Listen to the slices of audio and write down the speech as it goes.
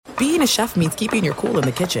being a chef means keeping your cool in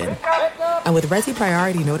the kitchen. And with Resi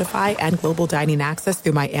Priority Notify and Global Dining Access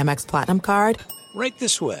through my Amex Platinum card, right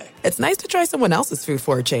this way. It's nice to try someone else's food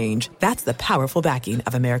for a change. That's the powerful backing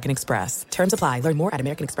of American Express. Terms apply. Learn more at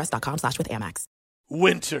americanexpress.com/withAmex.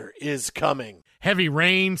 Winter is coming. Heavy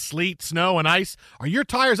rain, sleet, snow, and ice. Are your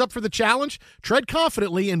tires up for the challenge? Tread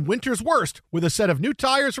confidently in winter's worst with a set of new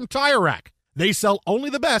tires from Tire Rack. They sell only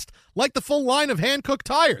the best, like the full line of hand-cooked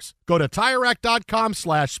tires. Go to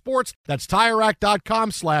TireRack.com/sports. That's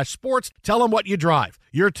TireRack.com/sports. Tell them what you drive.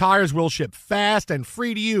 Your tires will ship fast and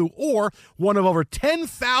free to you or one of over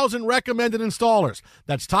 10,000 recommended installers.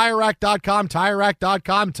 That's TireRack.com,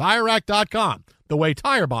 TireRack.com, TireRack.com. The way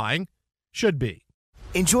tire buying should be.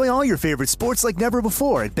 Enjoy all your favorite sports like never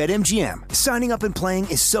before at BetMGM. Signing up and playing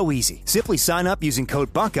is so easy. Simply sign up using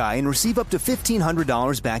code Buckeye and receive up to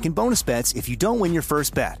 $1,500 back in bonus bets if you don't win your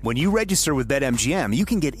first bet. When you register with BetMGM, you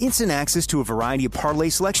can get instant access to a variety of parlay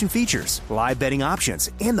selection features, live betting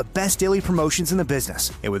options, and the best daily promotions in the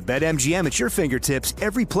business. And with BetMGM at your fingertips,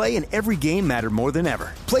 every play and every game matter more than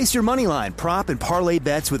ever. Place your moneyline, prop, and parlay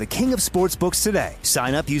bets with the king of sportsbooks today.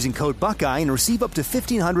 Sign up using code Buckeye and receive up to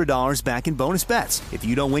 $1,500 back in bonus bets if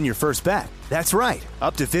you don't win your first bet. That's right,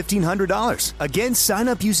 up to $1,500. Again, sign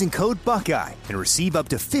up using code Buckeye and receive up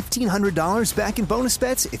to $1,500 back in bonus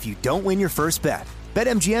bets if you don't win your first bet.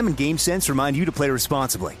 BetMGM and GameSense remind you to play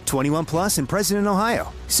responsibly. 21 plus and present in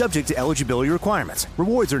Ohio. Subject to eligibility requirements.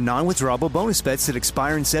 Rewards are non-withdrawable bonus bets that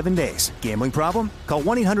expire in 7 days. Gambling problem? Call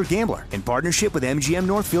 1-800-GAMBLER in partnership with MGM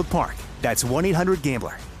Northfield Park. That's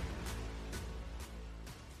 1-800-GAMBLER.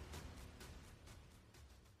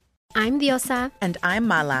 I'm Diosa. And I'm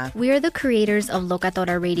Mala. We are the creators of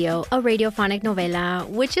Locatora Radio, a radiophonic novela,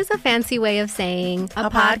 which is a fancy way of saying a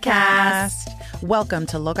podcast. Welcome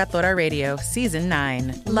to Locatora Radio, Season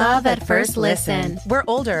 9. Love at first listen. We're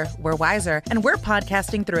older, we're wiser, and we're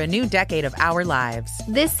podcasting through a new decade of our lives.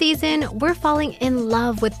 This season, we're falling in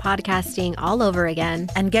love with podcasting all over again.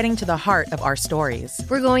 And getting to the heart of our stories.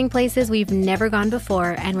 We're going places we've never gone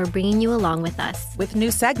before, and we're bringing you along with us. With new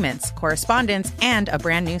segments, correspondence, and a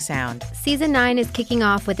brand new sound. Season 9 is kicking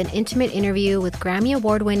off with an intimate interview with Grammy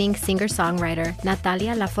Award-winning singer-songwriter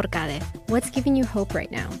Natalia Lafourcade. What's giving you hope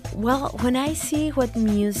right now? Well, when I see what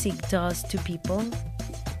music does to people,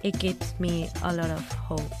 it gives me a lot of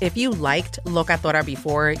hope. If you liked Locatora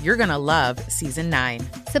before, you're going to love Season 9.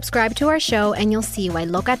 Subscribe to our show and you'll see why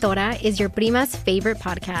Locatora is your prima's favorite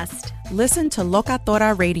podcast. Listen to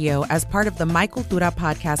Locatora Radio as part of the My Cultura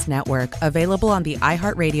Podcast Network, available on the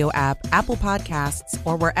iHeartRadio app, Apple Podcasts,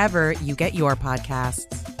 or wherever you get your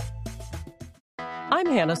podcasts. I'm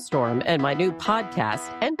Hannah Storm, and my new podcast,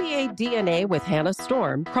 NBA DNA with Hannah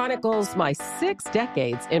Storm, chronicles my 6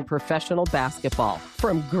 decades in professional basketball.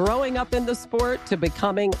 From growing up in the sport to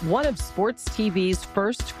becoming one of sports TV's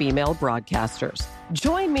first female broadcasters.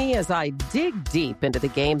 Join me as I dig deep into the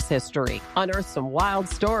game's history, unearth some wild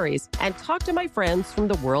stories, and talk to my friends from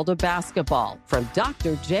the world of basketball, from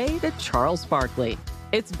Dr. J to Charles Barkley.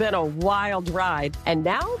 It's been a wild ride, and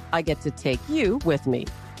now I get to take you with me.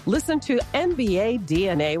 Listen to NBA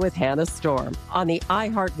DNA with Hannah Storm on the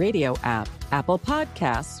iHeartRadio app, Apple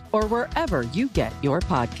Podcasts, or wherever you get your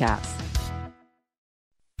podcasts.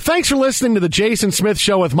 Thanks for listening to the Jason Smith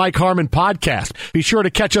Show with Mike Harmon podcast. Be sure to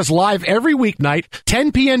catch us live every weeknight,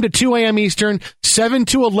 10 p.m. to 2 a.m. Eastern, 7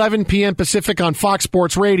 to 11 p.m. Pacific on Fox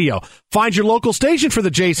Sports Radio. Find your local station for the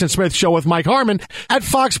Jason Smith Show with Mike Harmon at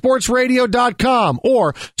foxsportsradio.com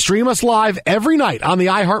or stream us live every night on the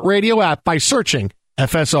iHeartRadio app by searching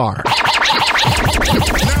FSR. Now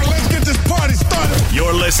let's get this party started.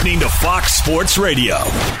 You're listening to Fox Sports Radio.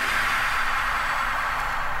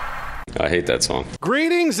 I hate that song.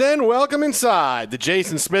 Greetings and welcome inside the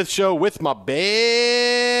Jason Smith Show with my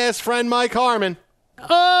best friend Mike Harmon.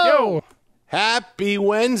 Oh! Yo, happy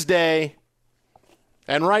Wednesday.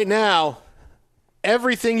 And right now,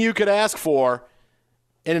 everything you could ask for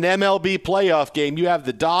in an MLB playoff game. You have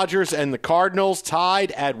the Dodgers and the Cardinals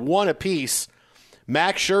tied at 1 apiece.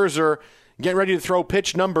 Max Scherzer getting ready to throw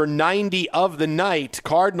pitch number 90 of the night.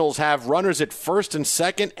 Cardinals have runners at first and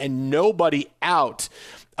second and nobody out.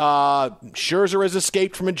 Scherzer has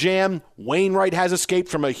escaped from a jam. Wainwright has escaped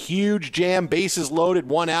from a huge jam. Bases loaded,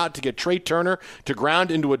 1 out to get Trey Turner to ground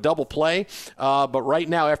into a double play. But right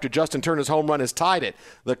now, after Justin Turner's home run has tied it,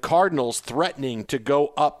 the Cardinals threatening to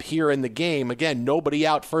go up here in the game. Again, nobody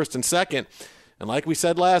out first and second. And like we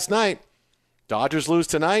said last night, Dodgers lose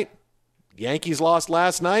tonight. Yankees lost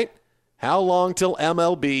last night. How long till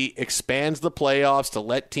MLB expands the playoffs to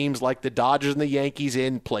let teams like the Dodgers and the Yankees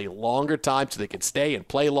in play longer time so they can stay and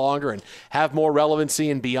play longer and have more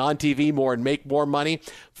relevancy and be on TV more and make more money?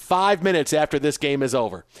 5 minutes after this game is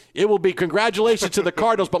over. It will be congratulations to the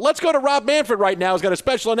Cardinals, but let's go to Rob Manfred right now. He's got a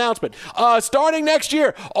special announcement. Starting next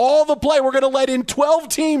year, we're going to let in 12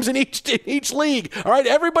 teams in each league. All right,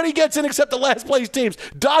 everybody gets in except the last place teams.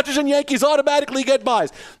 Dodgers and Yankees automatically get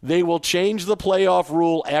buys. They will change the playoff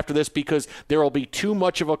rule after this because there will be too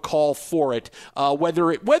much of a call for it.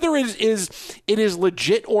 Whether it is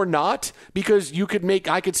legit or not, because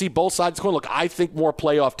I could see both sides going, look, I think more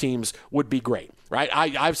playoff teams would be great. Right?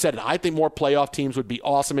 I've said it. I think more playoff teams would be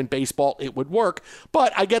awesome in baseball. It would work.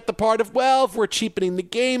 But I get the part of, if we're cheapening the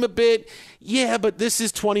game a bit, yeah, but this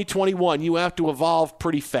is 2021. You have to evolve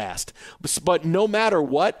pretty fast. But no matter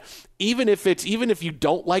what, even if you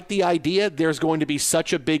don't like the idea, there's going to be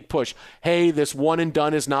such a big push. Hey, this one and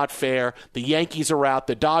done is not fair. The Yankees are out.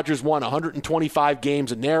 The Dodgers won 125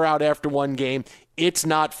 games and they're out after one game. It's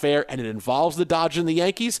not fair, and it involves the Dodgers and the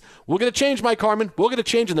Yankees. We're going to change, Mike Harmon. We're going to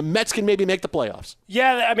change, and the Mets can maybe make the playoffs.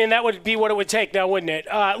 Yeah, I mean, that would be what it would take now, wouldn't it?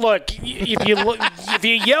 Look, if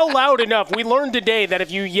you yell loud enough, we learned today that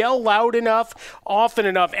if you yell loud enough, often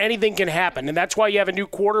enough, anything can happen, and that's why you have a new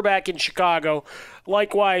quarterback in Chicago.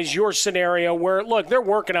 Likewise, your scenario where, look, they're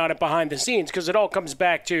working on it behind the scenes because it all comes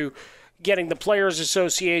back to getting the Players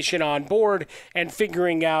Association on board and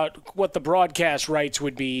figuring out what the broadcast rights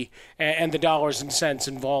would be and the dollars and cents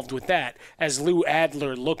involved with that, as Lou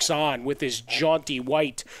Adler looks on with his jaunty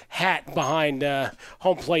white hat behind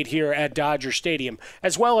home plate here at Dodger Stadium,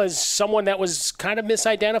 as well as someone that was kind of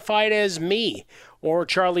misidentified as me or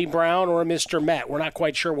Charlie Brown or Mr. Met. We're not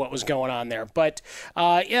quite sure what was going on there. But,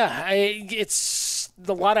 it's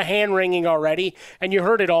a lot of hand-wringing already, and you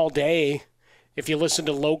heard it all day. If you listen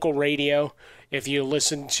to local radio, if you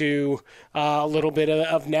listen to a little bit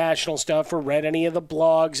of national stuff or read any of the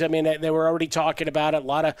blogs, I mean, they were already talking about it. A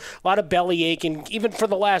lot of belly aching, even for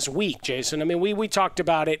the last week, Jason. I mean, we talked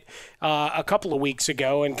about it a couple of weeks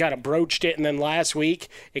ago and kind of broached it, and then last week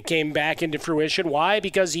it came back into fruition. Why?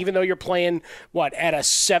 Because even though you're playing, at a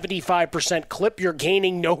 75% clip, you're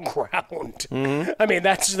gaining no ground. Mm-hmm. I mean,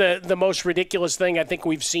 that's the most ridiculous thing I think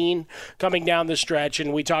we've seen coming down the stretch,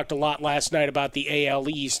 and we talked a lot last night about the AL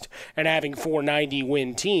East and having 490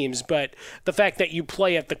 win teams, but the fact that you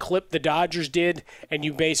play at the clip the Dodgers did and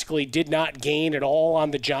you basically did not gain at all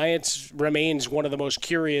on the Giants remains one of the most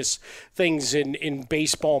curious things in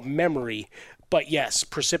baseball memory. But yes,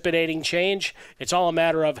 precipitating change, it's all a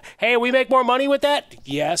matter of, hey, we make more money with that?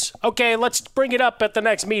 Yes. Okay, let's bring it up at the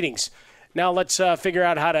next meetings. Now let's figure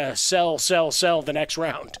out how to sell the next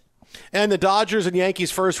round. And the Dodgers and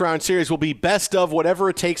Yankees first-round series will be best of whatever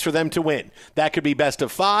it takes for them to win. That could be best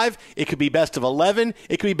of 5. It could be best of 11.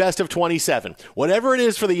 It could be best of 27. Whatever it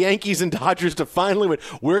is for the Yankees and Dodgers to finally win,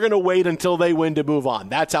 we're going to wait until they win to move on.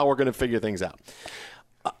 That's how we're going to figure things out.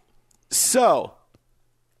 So,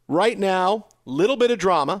 right now, little bit of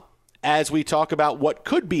drama as we talk about what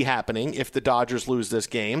could be happening if the Dodgers lose this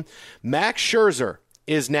game. Max Scherzer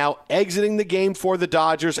is now exiting the game for the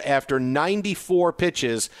Dodgers after 94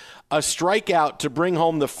 pitches, a strikeout to bring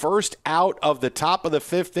home the first out of the top of the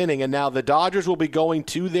 5th inning, and now the Dodgers will be going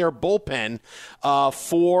to their bullpen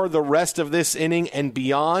for the rest of this inning and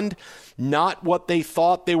beyond. Not what they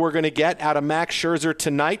thought they were going to get out of Max Scherzer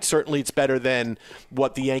tonight. Certainly it's better than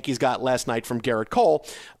what the Yankees got last night from Garrett Cole.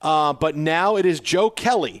 But now it is Joe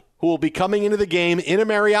Kelly who will be coming into the game in a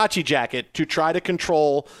mariachi jacket to try to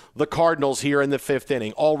control the Cardinals here in the 5th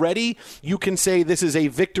inning. Already, you can say this is a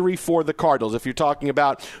victory for the Cardinals. If you're talking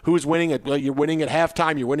about who's winning, you're winning at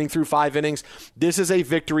halftime, you're winning through 5 innings. This is a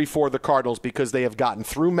victory for the Cardinals because they have gotten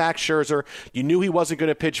through Max Scherzer. You knew he wasn't going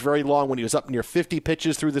to pitch very long when he was up near 50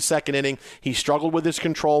 pitches through the 2nd inning. He struggled with his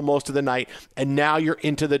control most of the night, and now you're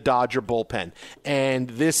into the Dodger bullpen. And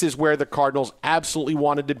this is where the Cardinals absolutely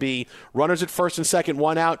wanted to be. Runners at 1st and 2nd,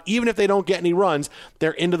 1 out. Even if they don't get any runs,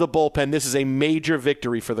 they're into the bullpen. This is a major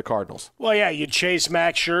victory for the Cardinals. Well, yeah, you chase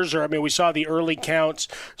Max Scherzer. I mean, we saw the early counts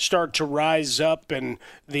start to rise up and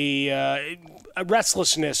the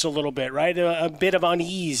restlessness a little bit, right? A bit of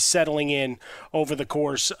unease settling in over the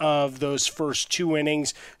course of those first 2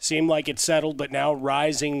 innings. Seemed like it settled, but now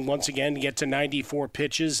rising once again to get to 94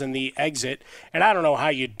 pitches and the exit. And I don't know how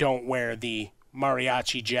you don't wear the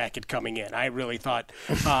mariachi jacket coming in. I really thought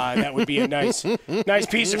that would be a nice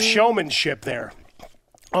piece of showmanship there.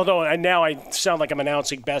 Although now I sound like I'm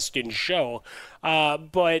announcing best in show.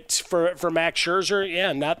 But for Max Scherzer,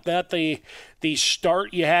 yeah, not the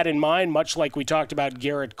start you had in mind, much like we talked about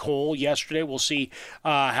Garrett Cole yesterday. We'll see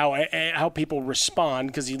how people respond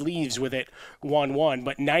because he leaves with it 1-1.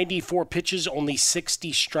 But 94 pitches, only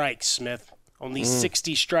 60 strikes, Smith. Only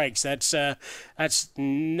 60 strikes. That's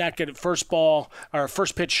not good. First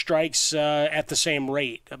pitch strikes at the same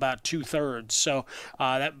rate, about 2/3. So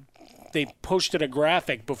that they posted a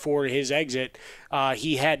graphic before his exit.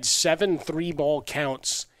 He had 7 3-ball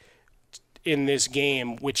counts in this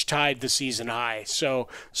game, which tied the season high. So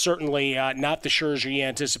certainly not the Scherzer you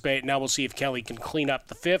anticipate. Now we'll see if Kelly can clean up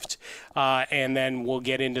the 5th, and then we'll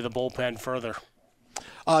get into the bullpen further.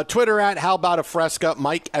 Twitter at How About a Fresca,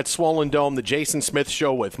 Mike at Swollen Dome, the Jason Smith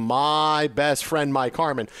Show with my best friend Mike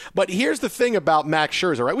Harmon. But here's the thing about Max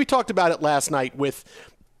Scherzer, right? We talked about it last night with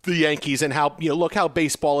the Yankees and how, look how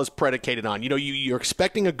baseball is predicated on. You're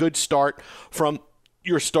expecting a good start from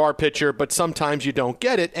your star pitcher, but sometimes you don't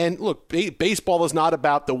get it. And look, baseball is not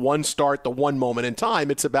about the one start, the one moment in time.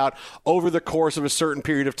 It's about over the course of a certain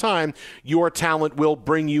period of time, your talent will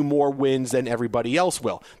bring you more wins than everybody else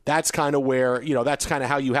will. That's kind of where, that's kind of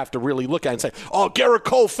how you have to really look at it and say, oh, Garrett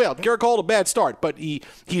Cole failed. Garrett Cole had a bad start, but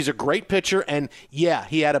he's a great pitcher. And yeah,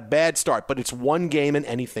 he had a bad start, but it's one game and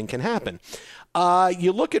anything can happen.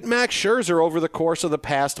 You look at Max Scherzer over the course of the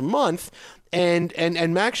past month, and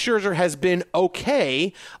Max Scherzer has been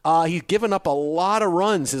okay. He's given up a lot of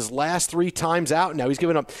runs his last 3 times out now. He's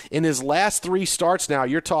given up in his last 3 starts now.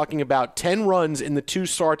 You're talking about 10 runs in the 2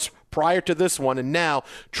 starts prior to this one, and now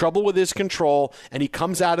trouble with his control, and he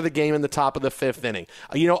comes out of the game in the top of the 5th inning.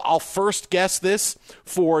 I'll first guess this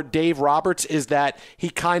for Dave Roberts is that he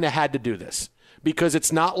kind of had to do this. Because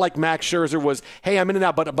it's not like Max Scherzer was, hey, I'm in and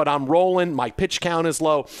out, but I'm rolling. My pitch count is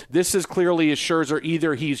low. This is clearly a Scherzer.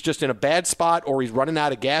 Either he's just in a bad spot or he's running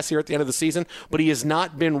out of gas here at the end of the season. But he has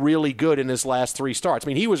not been really good in his last 3 starts. I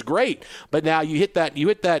mean, he was great, but now you hit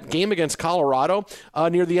that game against Colorado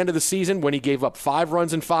near the end of the season when he gave up 5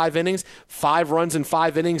 runs in 5 innings, 5 runs in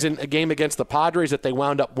 5 innings in a game against the Padres that they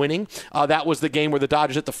wound up winning. That was the game where the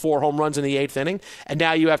Dodgers hit the 4 home runs in the 8th inning. And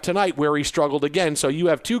now you have tonight where he struggled again. So you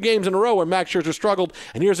have 2 games in a row where Max Scherzer struggled,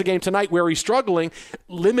 and here's a game tonight where he's struggling,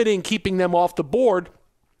 keeping them off the board.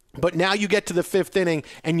 But now you get to the 5th inning,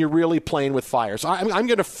 and you're really playing with fire. So I'm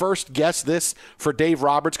going to first guess this for Dave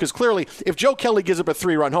Roberts, because clearly if Joe Kelly gives up a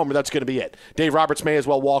 3-run homer, that's going to be it. Dave Roberts may as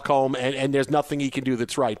well walk home, and there's nothing he can do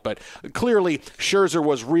that's right. But clearly Scherzer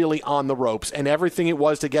was really on the ropes, and everything it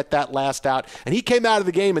was to get that last out. And he came out of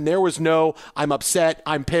the game, and there was no, I'm upset,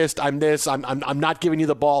 I'm pissed, I'm this, I'm not giving you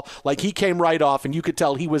the ball. Like, he came right off, and you could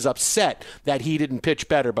tell he was upset that he didn't pitch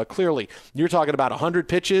better. But clearly, you're talking about 100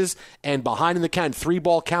 pitches, and behind in the count,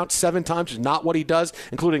 3-ball count 7 times is not what he does,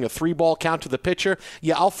 including a 3-ball count to the pitcher.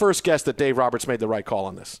 Yeah, I'll first guess that Dave Roberts made the right call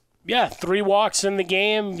on this. Yeah, 3 walks in the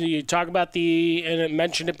game. You talk about and I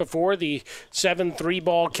mentioned it before, the 7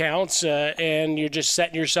 3-ball counts, and you're just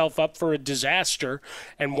setting yourself up for a disaster.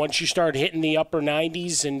 And once you start hitting the upper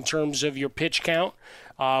 90s in terms of your pitch count,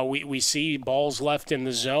 we see balls left in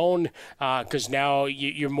the zone because now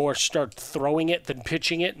you're more start throwing it than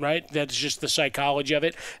pitching it, right? That's just the psychology of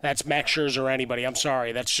it. That's Max Scherzer or anybody. I'm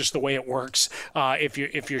sorry. That's just the way it works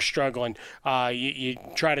if you're struggling. You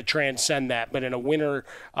try to transcend that. But in a winner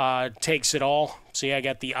takes it all. See, I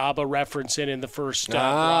got the ABBA reference in the first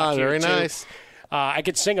block here, very too. nice. I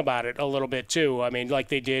could sing about it a little bit, too. I mean, like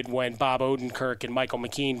they did when Bob Odenkirk and Michael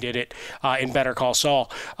McKean did it in Better Call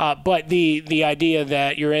Saul. But the idea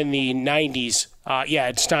that you're in the 90s,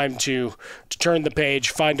 it's time to turn the page,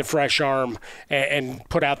 find a fresh arm, and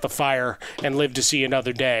put out the fire and live to see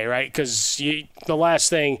another day, right? Because the last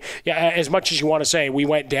thing, as much as you want to say we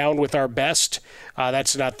went down with our best,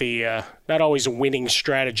 that's not always a winning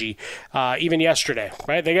strategy. Even yesterday,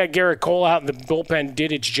 right? They got Garrett Cole out, and the bullpen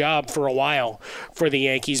did its job for a while for the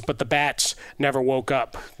Yankees, but the bats never woke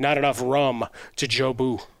up. Not enough rum to Joe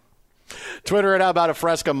Boo. Twitter at How About a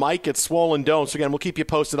Fresca, Mike at Swollen Dome. So again, we'll keep you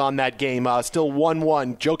posted on that game. Still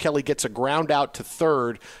 1-1. Joe Kelly gets a ground out to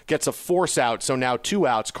third, gets a force out, so now 2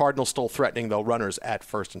 outs. Cardinals still threatening, though, runners at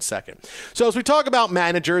first and second. So as we talk about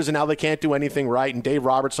managers and how they can't do anything right, and Dave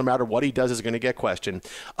Roberts, no matter what he does, is going to get questioned.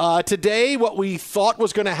 Today, what we thought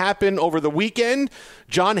was going to happen over the weekend,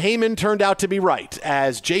 John Heyman turned out to be right,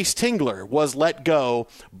 as Jace Tingler was let go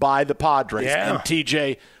by the Padres. Yeah. And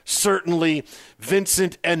TJ, certainly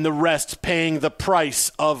Vincent and the rest paying the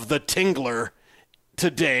price of the Tingler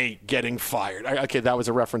today getting fired. Okay, that was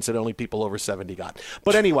a reference that only people over 70 got.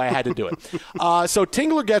 But anyway, I had to do it. So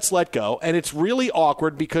Tingler gets let go, and it's really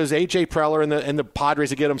awkward because A.J. Preller and the Padres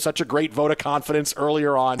had given him such a great vote of confidence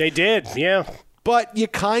earlier on. They did, yeah. But you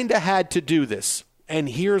kind of had to do this. And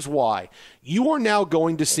here's why. you are now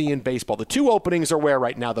going to see in baseball, the two openings are where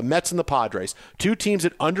right now? The Mets and the Padres, two teams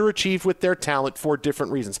that underachieved with their talent for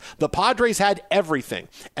different reasons. The Padres had everything,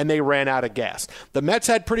 and they ran out of gas. The Mets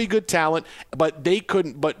had pretty good talent, but they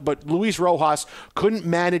couldn't. But Luis Rojas couldn't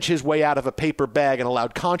manage his way out of a paper bag and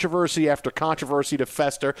allowed controversy after controversy to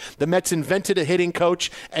fester. The Mets invented a hitting coach,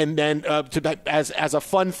 and then as a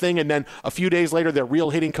fun thing, and then a few days later, their real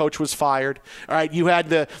hitting coach was fired. All right, you had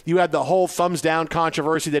the whole thumbs down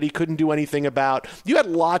controversy that he couldn't do anything about. You had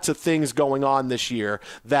lots of things going on this year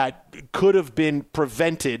that could have been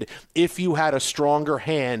prevented if you had a stronger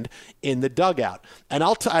hand in the dugout. And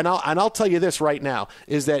I'll tell you this right now,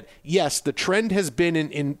 is that yes, the trend has been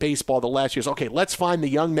in baseball the last years. Okay, let's find the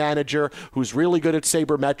young manager who's really good at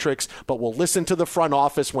sabermetrics, but we'll listen to the front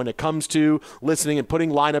office when it comes to listening and putting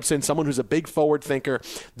lineups in, someone who's a big forward thinker.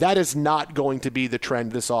 That is not going to be the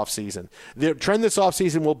trend this offseason. The trend this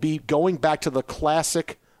offseason will be going back to the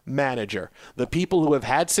classic manager, the people who have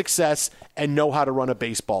had success and know how to run a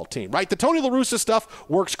baseball team, right? The Tony La Russa stuff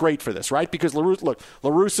works great for this, right? Because La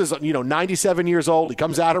Russa's 97 years old. He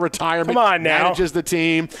comes out of retirement, come on now, manages the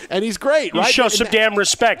team, and he's great, right? You show some damn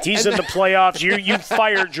respect. He's in the playoffs. You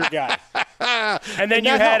fired your guy. And then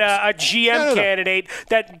you had a GM candidate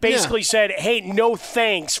that basically said, hey, no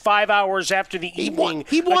thanks, 5 hours after the evening.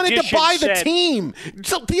 He wanted to buy the team.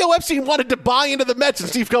 So Theo Epstein wanted to buy into the Mets, and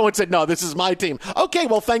Steve Cohen said, no, this is my team. Okay,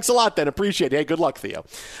 well, thanks a lot then. Appreciate it. Hey, good luck, Theo.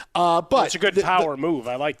 But it's a good power move.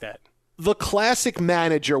 I like that. The classic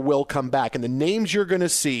manager will come back, and the names you're going to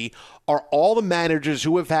see are all the managers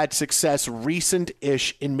who have had success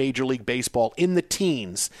recent-ish in Major League Baseball, in the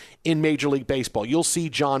teens in Major League Baseball. You'll see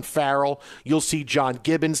John Farrell. You'll see John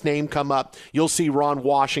Gibbons' name come up. You'll see Ron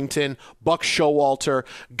Washington, Buck Showalter,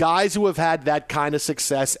 guys who have had that kind of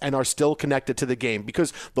success and are still connected to the game.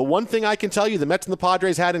 Because the one thing I can tell you the Mets and the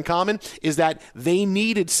Padres had in common is that they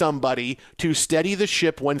needed somebody to steady the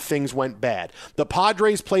ship when things went bad. The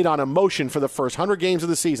Padres played on emotion for the first 100 games of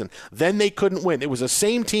the season. Then they couldn't win. It was the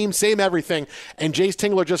same team, same everything, and Jace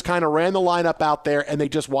Tingler just kind of ran the lineup out there, and they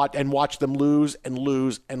just watched them lose and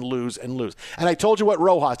lose and lose and lose. And I told you what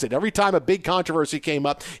Rojas did. Every time a big controversy came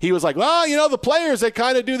up, he was like, well, the players, they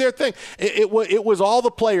kind of do their thing. It was all the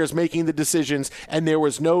players making the decisions, and there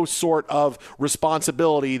was no sort of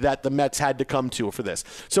responsibility that the Mets had to come to for this.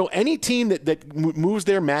 So any team that moves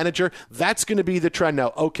their manager, that's going to be the trend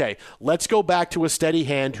now. Okay, let's go back to a steady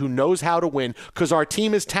hand who knows how to win, because our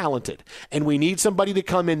team is talented, and we need somebody to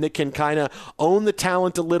come in that can kind of own the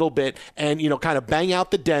talent a little bit and, kind of bang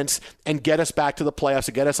out the dents and get us back to the playoffs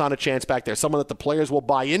and get us on a chance back there. Someone that the players will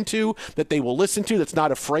buy into, that they will listen to, that's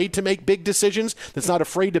not afraid to make big decisions, that's not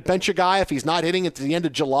afraid to bench a guy if he's not hitting at the end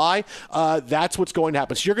of July. That's what's going to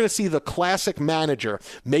happen. So you're going to see the classic manager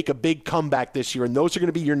make a big comeback this year, and those are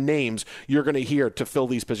going to be your names you're going to hear to fill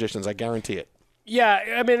these positions. I guarantee it.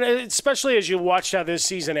 Yeah, I mean, especially as you watched how this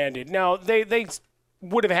season ended. Now, they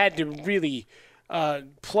would have had to really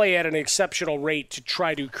play at an exceptional rate to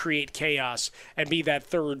try to create chaos and be that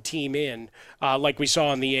third team in, like we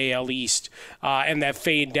saw in the AL East, and that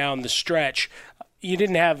fade down the stretch. You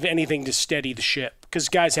didn't have anything to steady the ship because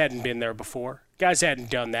guys hadn't been there before. Guys hadn't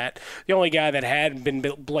done that. The only guy that hadn't been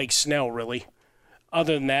Blake Snell, really.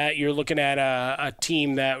 Other than that, you're looking at a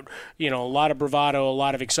team that, a lot of bravado, a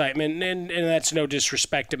lot of excitement, and that's no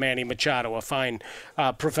disrespect to Manny Machado, a fine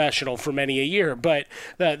professional for many a year. But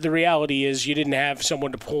the reality is you didn't have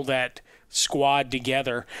someone to pull that squad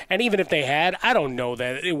together. And even if they had, I don't know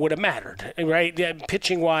that it would have mattered, right?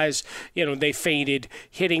 Pitching-wise, they faded.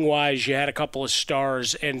 Hitting-wise, you had a couple of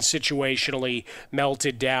stars and situationally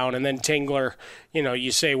melted down. And then Tingler,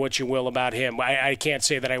 you say what you will about him. I can't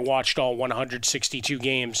say that I watched all 162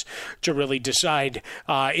 games to really decide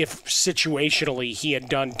if situationally he had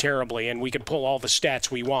done terribly. And we could pull all the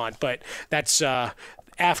stats we want, but that's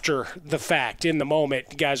after the fact. In the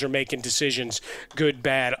moment, guys are making decisions, good,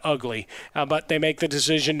 bad, ugly. But they make the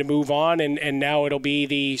decision to move on, and now it'll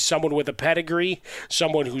be someone with a pedigree,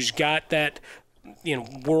 someone who's got that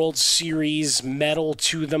World Series medal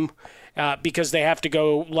to them. Because they have to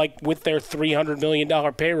go, like with their $300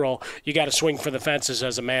 million payroll, you got to swing for the fences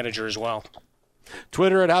as a manager as well.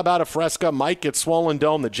 Twitter at How About a Fresca. Mike gets Swollen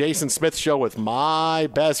Dome, the Jason Smith Show with my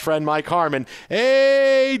best friend Mike Harmon.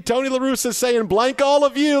 Hey, Tony La Russa saying, blank all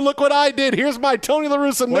of you. Look what I did. Here's my Tony La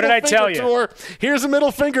Russa middle finger tour. Here's a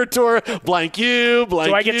middle finger tour. Blank you, blank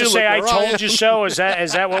you. Do I get to say I told you so? Is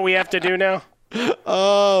that what we have to do now?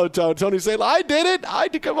 Oh, Tony saying, I did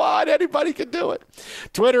it. Come on, anybody can do it.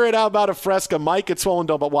 Twitter at How About a Fresca. Mike at Swollen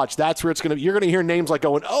Dome. But watch, that's where you're going to hear names like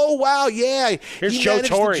going, oh, wow, yeah. Here's Joe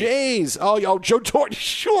Torre. The Jays. Oh, Joe Torre.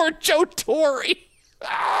 Sure, Joe Torre.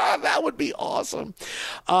 That would be awesome.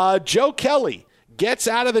 Joe Kelly gets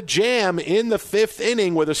out of the jam in the 5th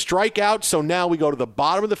inning with a strikeout. So now we go to the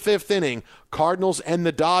bottom of the 5th inning. Cardinals and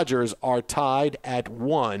the Dodgers are tied at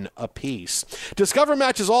 1 apiece. Discover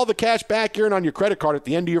matches all the cash back you earn on your credit card at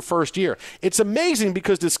the end of your first year. It's amazing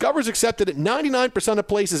because Discover is accepted at 99% of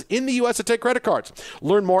places in the U.S. to take credit cards.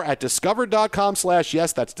 Learn more at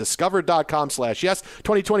discover.com/yes. That's discover.com/yes.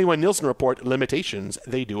 2021 Nielsen Report. Limitations,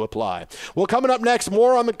 they do apply. Well, coming up next,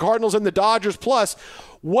 more on the Cardinals and the Dodgers. Plus,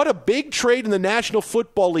 what a big trade in the National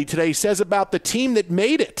Football League today says about the team that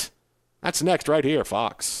made it. That's next right here,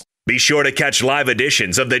 Fox. Be sure to catch live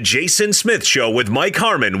editions of The Jason Smith Show with Mike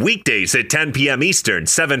Harmon weekdays at 10 p.m. Eastern,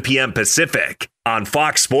 7 p.m. Pacific on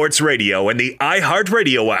Fox Sports Radio and the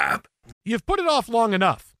iHeartRadio app. You've put it off long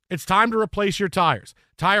enough. It's time to replace your tires.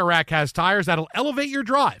 Tire Rack has tires that'll elevate your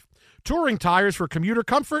drive. Touring tires for commuter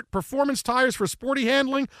comfort, performance tires for sporty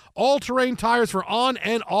handling, all-terrain tires for on-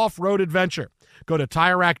 and off-road adventure. Go to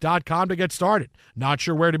TireRack.com to get started. Not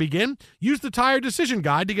sure where to begin? Use the Tire Decision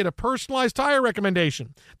Guide to get a personalized tire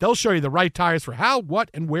recommendation. They'll show you the right tires for how, what,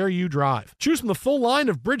 and where you drive. Choose from the full line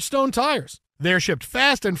of Bridgestone tires. They're shipped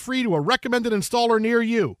fast and free to a recommended installer near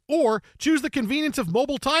you. Or choose the convenience of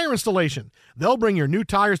mobile tire installation. They'll bring your new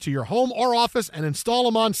tires to your home or office and install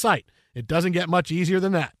them on site. It doesn't get much easier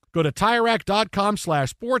than that. Go to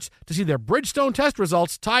TireRack.com/sports to see their Bridgestone test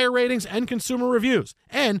results, tire ratings, and consumer reviews.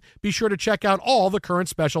 And be sure to check out all the current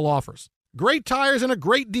special offers. Great tires and a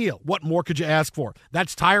great deal. What more could you ask for?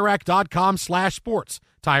 That's TireRack.com/sports.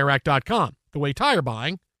 TireRack.com, the way tire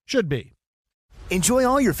buying should be. Enjoy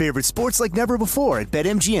all your favorite sports like never before at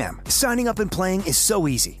BetMGM. Signing up and playing is so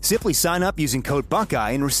easy. Simply sign up using code Buckeye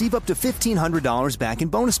and receive up to $1,500 back in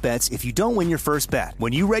bonus bets if you don't win your first bet.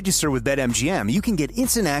 When you register with BetMGM, you can get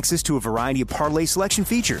instant access to a variety of parlay selection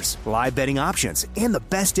features, live betting options, and the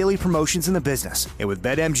best daily promotions in the business. And with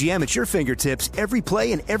BetMGM at your fingertips, every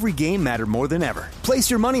play and every game matter more than ever. Place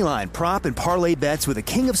your moneyline, prop, and parlay bets with the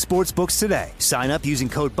king of sportsbooks today. Sign up using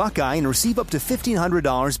code Buckeye and receive up to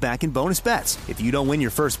 $1,500 back in bonus bets if you don't win your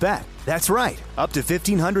first bet. That's right, up to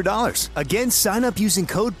 $1,500. Again, sign up using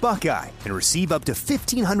code Buckeye and receive up to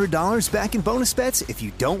 $1,500 back in bonus bets if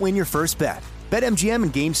you don't win your first bet. BetMGM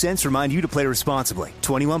and GameSense remind you to play responsibly.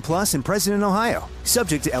 21 plus and present in Ohio.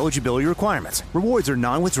 Subject to eligibility requirements. Rewards are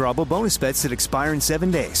non-withdrawable bonus bets that expire in 7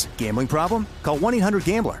 days. Gambling problem? Call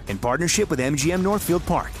 1-800-GAMBLER in partnership with MGM Northfield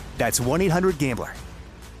Park. That's 1-800-GAMBLER.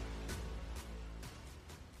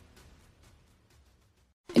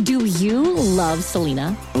 Do you love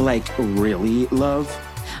Selena? Like, really love?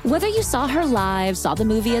 Whether you saw her live, saw the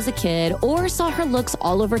movie as a kid, or saw her looks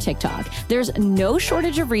all over TikTok, there's no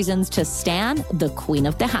shortage of reasons to stan the Queen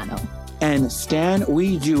of Tejano. And Stan,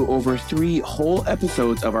 we do over 3 whole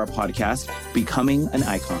episodes of our podcast, Becoming an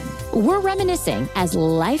Icon. We're reminiscing as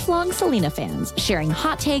lifelong Selena fans, sharing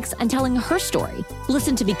hot takes and telling her story.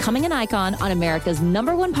 Listen to Becoming an Icon on America's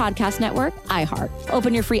 #1 podcast network, iHeart.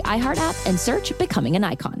 Open your free iHeart app and search Becoming an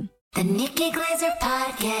Icon. The Nikki Glaser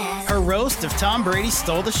Podcast. Her roast of Tom Brady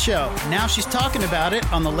stole the show. Now she's talking about it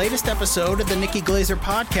on the latest episode of the Nikki Glaser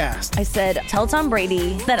Podcast. I said, tell Tom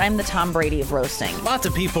Brady that I'm the Tom Brady of roasting. Lots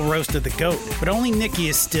of people roasted the GOAT, but only Nikki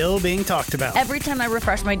is still being talked about. Every time I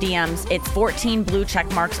refresh my DMs, it's 14 blue check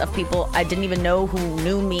marks of people I didn't even know who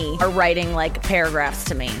knew me are writing like paragraphs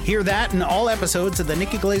to me. Hear that in all episodes of the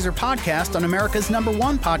Nikki Glaser Podcast on America's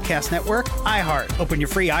 #1 podcast network, iHeart. Open your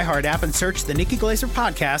free iHeart app and search the Nikki Glaser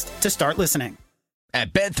Podcast to start listening.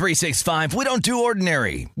 At Bet365, we don't do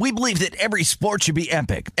ordinary. We believe that every sport should be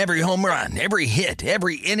epic. Every home run, every hit,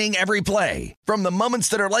 every inning, every play. From the moments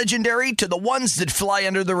that are legendary to the ones that fly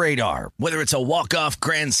under the radar. Whether it's a walk-off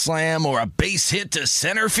grand slam or a base hit to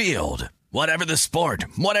center field. Whatever the sport,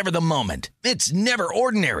 whatever the moment, it's never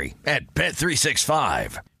ordinary at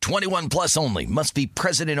Bet365. 21 plus only. Must be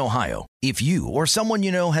present in Ohio. If you or someone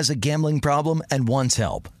you know has a gambling problem and wants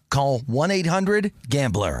help, call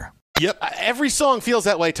 1-800-GAMBLER. Yep, every song feels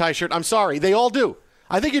that way, Ty Shirt. I'm sorry, they all do.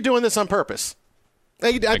 I think you're doing this on purpose.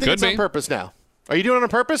 I think it's on purpose now. Are you doing it on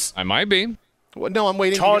purpose? I might be. Well, no, I'm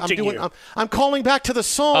waiting. I'm calling back to the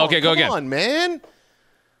song. Okay, go again. Come on, man.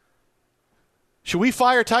 Should we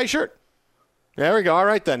fire Ty Shirt? There we go. All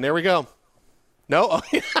right, then. There we go. No?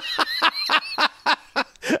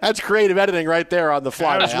 That's creative editing right there on the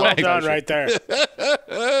fly. That was well done right there.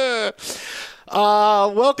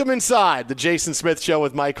 Welcome inside the Jason Smith Show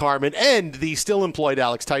with Mike Harmon and the still employed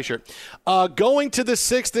Alex Teichert. Going to the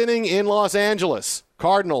 6th inning in Los Angeles.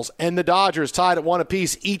 Cardinals and the Dodgers tied at 1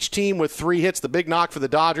 apiece, each team with 3 hits. The big knock for the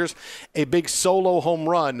Dodgers, a big solo home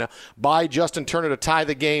run by Justin Turner to tie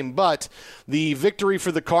the game. But the victory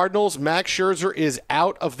for the Cardinals, Max Scherzer is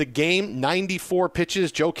out of the game, 94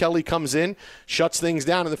 pitches. Joe Kelly comes in, shuts things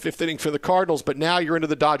down in the 5th inning for the Cardinals, but now you're into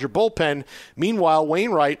the Dodger bullpen. Meanwhile,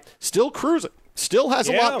 Wainwright still cruising. Still has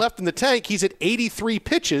a lot left in the tank. He's at 83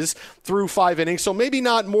 pitches through 5 innings, so maybe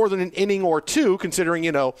not more than an inning or 2, considering,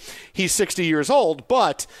 he's 60 years old.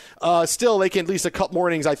 But still, they can at least a couple more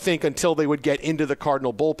innings, I think, until they would get into the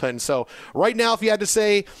Cardinal bullpen. So right now, if you had to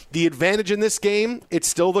say the advantage in this game, it's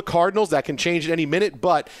still the Cardinals. That can change at any minute,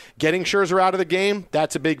 but getting Scherzer out of the game,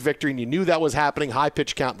 that's a big victory, and you knew that was happening. High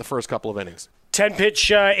pitch count in the first couple of innings.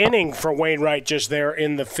 10-pitch inning for Wainwright just there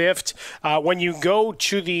in the 5th. When you go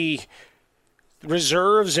to the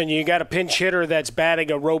reserves and you got a pinch hitter that's batting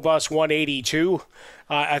a robust 182,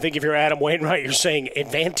 I think if you're Adam Wainwright, you're saying,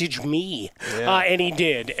 advantage me. And he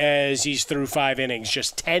did, as he's through 5 innings,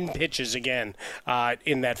 just 10 pitches again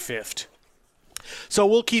in that 5th. So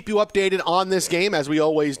we'll keep you updated on this game, as we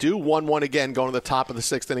always do. 1-1 again going to the top of the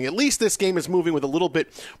 6th inning. At least this game is moving with a little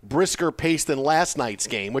bit brisker pace than last night's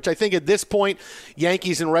game, which I think at this point,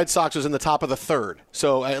 Yankees and Red Sox was in the top of the 3rd.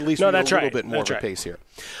 So at least we're a little bit more of a pace here.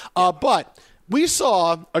 But we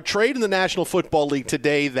saw a trade in the National Football League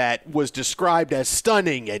today that was described as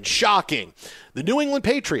stunning and shocking. The New England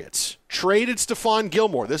Patriots traded Stephon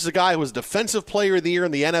Gilmore. This is a guy who was Defensive Player of the Year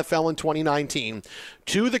in the NFL in 2019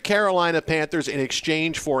 to the Carolina Panthers in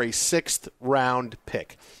exchange for a 6th-round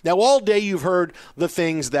pick. Now, all day you've heard the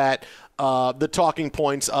things that the talking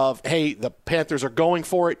points of, hey, the Panthers are going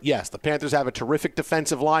for it. Yes, the Panthers have a terrific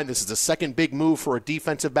defensive line. This is the second big move for a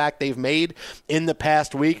defensive back they've made in the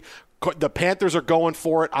past week. The Panthers are going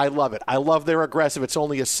for it. I love it. I love their aggressive. It's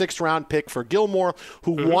only a 6th-round pick for Gilmore,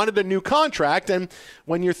 who wanted a new contract. And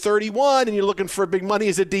when you're 31 and you're looking for big money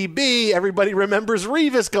as a DB, everybody remembers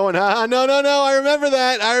Revis going, no, I remember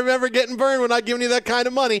that. I remember getting burned when not giving you that kind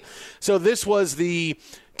of money. So this was the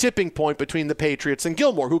tipping point between the Patriots and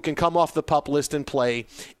Gilmore, who can come off the PUP list and play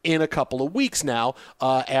in a couple of weeks now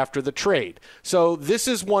after the trade. So this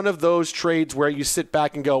is one of those trades where you sit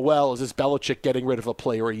back and go, well, is this Belichick getting rid of a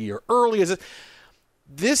player a year early?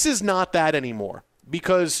 This is not that anymore,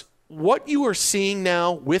 because what you are seeing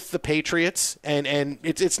now with the Patriots, and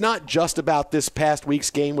it's not just about this past week's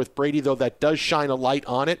game with Brady, though that does shine a light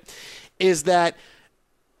on it, is that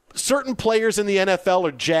certain players in the NFL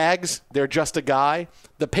are Jags. They're just a guy.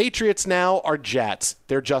 The Patriots now are Jats.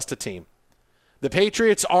 They're just a team. The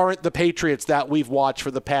Patriots aren't the Patriots that we've watched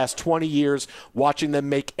for the past 20 years, watching them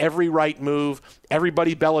make every right move.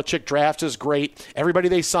 Everybody Belichick drafts is great. Everybody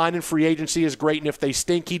they sign in free agency is great, and if they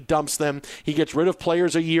stink, he dumps them. He gets rid of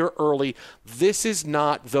players a year early. This is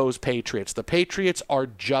not those Patriots. The Patriots are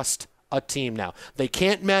just a team now. They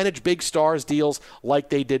can't manage big stars deals like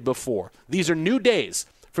they did before. These are new days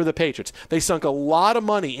for the Patriots. They sunk a lot of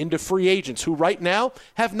money into free agents who right now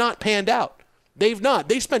have not panned out. They've not.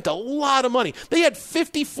 They spent a lot of money. They had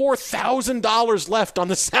 $54,000 left on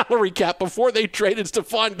the salary cap before they traded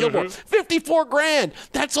Stephon Gilmore. $54,000.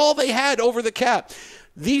 That's all they had over the cap.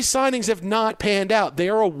 These signings have not panned out. They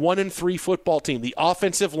are a 1-3 football team. The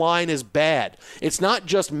offensive line is bad. It's not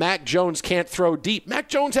just Mac Jones can't throw deep. Mac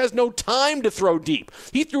Jones has no time to throw deep.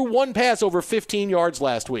 He threw one pass over 15 yards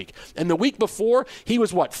last week. And the week before, he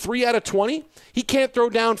was, 3 out of 20? He can't throw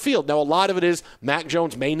downfield. Now, a lot of it is Mac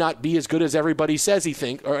Jones may not be as good as everybody says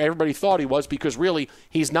or everybody thought he was, because really,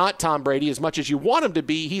 he's not Tom Brady. As much as you want him to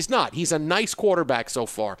be, he's not. He's a nice quarterback so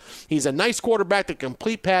far. He's a nice quarterback that can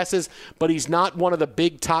complete passes, but he's not one of the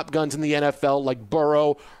big top guns in the NFL like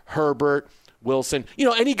Burrow, Herbert, Wilson,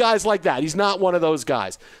 any guys like that. He's not one of those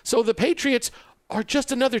guys. So the Patriots are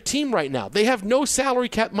just another team right now. They have no salary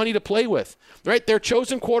cap money to play with, right? Their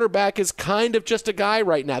chosen quarterback is kind of just a guy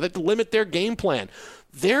right now that limit their game plan.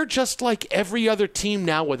 They're just like every other team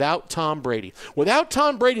now without Tom Brady. Without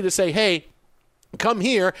Tom Brady to say, hey, come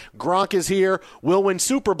here, Gronk is here, we'll win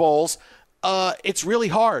Super Bowls, it's really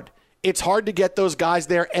hard. It's hard to get those guys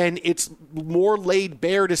there, and it's more laid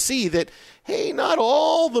bare to see that, hey, not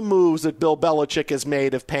all the moves that Bill Belichick has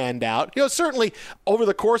made have panned out. Certainly over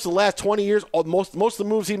the course of the last 20 years, most of the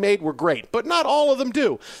moves he made were great, but not all of them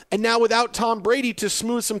do. And now without Tom Brady to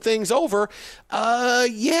smooth some things over,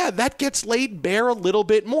 that gets laid bare a little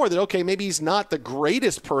bit more. That, okay, maybe he's not the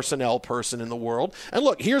greatest personnel person in the world. And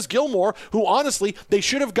look, here's Gilmore, who honestly they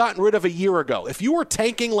should have gotten rid of a year ago. If you were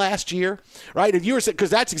tanking last year, right, because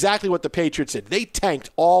that's exactly what the Patriots did. They tanked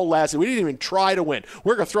all last year. We didn't even try to win.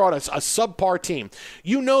 We're going to throw out a sub subpar team.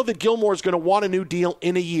 You know that Gilmore's going to want a new deal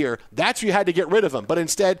in a year. That's why you had to get rid of him. But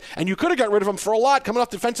instead, and you could have got rid of him for a lot, coming off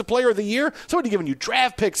Defensive Player of the Year, somebody giving you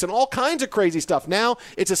draft picks and all kinds of crazy stuff. Now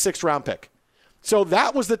it's a 6th-round pick. So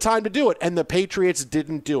that was the time to do it, and the Patriots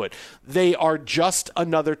didn't do it. They are just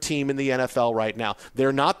another team in the NFL right now.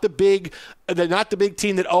 They're not the big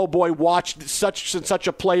team that, oh boy, watch such and such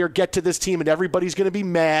a player get to this team and everybody's going to be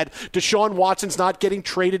mad. Deshaun Watson's not getting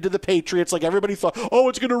traded to the Patriots like everybody thought. Oh,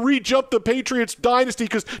 it's going to re-jump the Patriots dynasty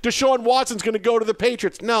because Deshaun Watson's going to go to the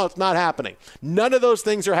Patriots. No, it's not happening. None of those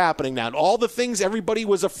things are happening now. And all the things everybody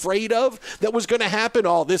was afraid of that was going to happen,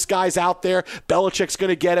 oh, this guy's out there, Belichick's going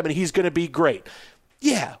to get him and he's going to be great.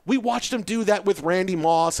 Yeah, we watched him do that with Randy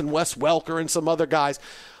Moss and Wes Welker and some other guys.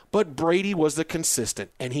 But Brady was the consistent,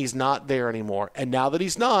 and he's not there anymore. And now that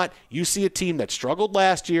he's not, you see a team that struggled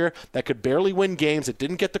last year, that could barely win games, that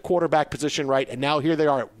didn't get the quarterback position right, and now here they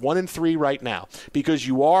are at 1-3 right now because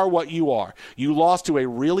you are what you are. You lost to a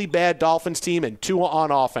really bad Dolphins team and 2 on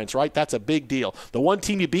offense, right? That's a big deal. The one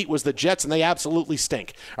team you beat was the Jets, and they absolutely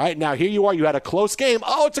stink. All right, now here you are. You had a close game.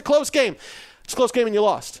 Oh, it's a close game. It's a close game, and you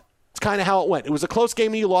lost. It's kind of how it went. It was a close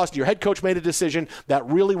game and you lost. Your head coach made a decision that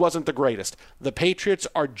really wasn't the greatest. The Patriots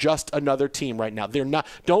are just another team right now. They're not.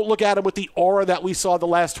 Don't look at them with the aura that we saw the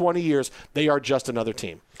last 20 years. They are just another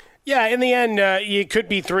team. Yeah, in the end, you could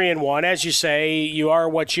be 3-1. As you say, you are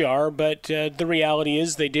what you are, but the reality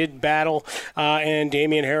is they did battle, and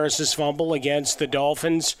Damian Harris's fumble against the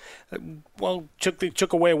Dolphins,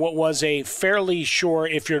 took away what was a fairly sure,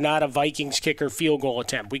 if you're not a Vikings kicker, field goal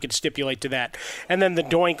attempt. We could stipulate to that. And then the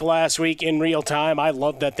doink last week in real time, I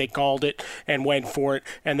love that they called it and went for it,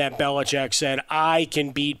 and that Belichick said, I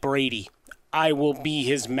can beat Brady. I will be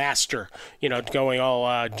his master, going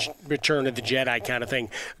all Return of the Jedi kind of thing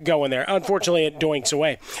going there. Unfortunately, it doinks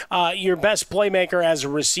away. Your best playmaker as a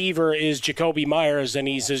receiver is Jacoby Myers, and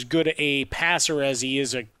he's as good a passer as he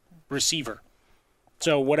is a receiver.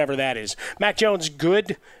 So whatever that is. Mac Jones,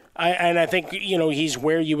 good. I think, he's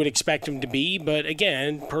where you would expect him to be. But,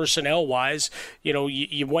 again, personnel-wise,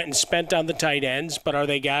 you went and spent on the tight ends, but are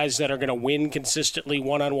they guys that are going to win consistently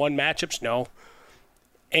one-on-one matchups? No.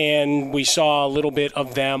 And we saw a little bit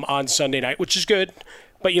of them on Sunday night, which is good.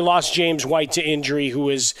 But you lost James White to injury, who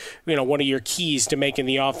is, one of your keys to making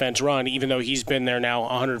the offense run, even though he's been there now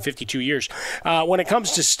 152 years. When it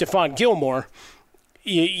comes to Stephon Gilmore,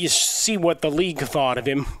 you see what the league thought of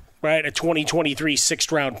him, right? A 2023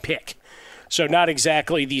 6th-round pick. So not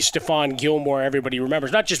exactly the Stephon Gilmore everybody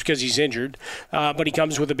remembers, not just because he's injured, but he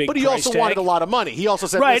comes with a big price tag. But he also wanted a lot of money. He also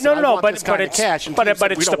said, right, I want this kind of cash, and we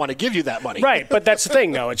don't want to give you that money. Right, but that's the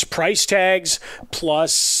thing, though. It's price tags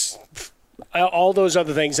plus all those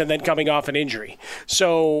other things, and then coming off an injury.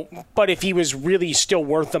 So, but if he was really still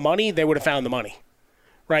worth the money, they would have found the money.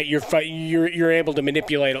 Right, you're able to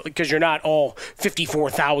manipulate it because you're not all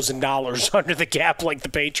 $54,000 under the cap like the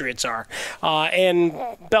Patriots are. And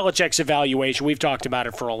Belichick's evaluation, we've talked about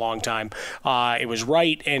it for a long time. It was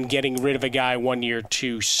right, and getting rid of a guy 1 year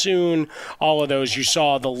too soon. All of those, you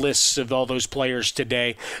saw the lists of all those players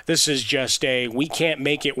today. This is just we can't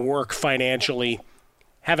make it work financially.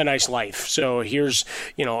 Have a nice life. So here's,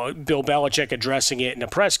 Bill Belichick addressing it in a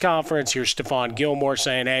press conference. Here's Stephon Gilmore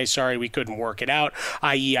saying, hey, sorry, we couldn't work it out,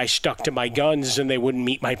 i.e. I stuck to my guns and they wouldn't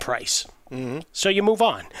meet my price. Mm-hmm. So you move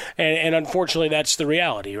on. And unfortunately, that's the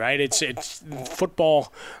reality, right? It's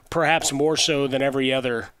football, perhaps more so than every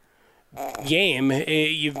other game.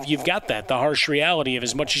 You've got that, the harsh reality of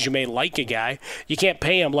as much as you may like a guy, you can't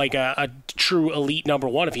pay him like a true elite number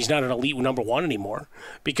one if he's not an elite number one anymore,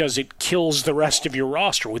 because it kills the rest of your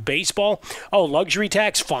roster. With baseball, luxury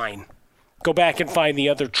tax, fine. Go back and find the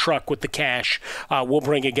other truck with the cash. We'll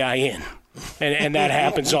bring a guy in. And that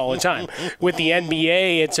happens all the time. With the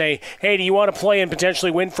NBA, it's hey, do you want to play and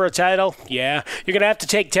potentially win for a title? Yeah. You're going to have to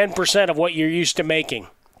take 10% of what you're used to making.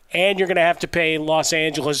 And you're going to have to pay Los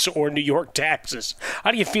Angeles or New York taxes.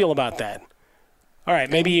 How do you feel about that? All right,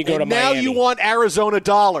 maybe you go to Miami. Now you want Arizona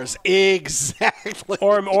dollars. Exactly.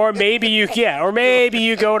 Or maybe you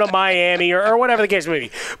go to Miami or whatever the case may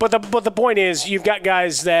be. But the point is, you've got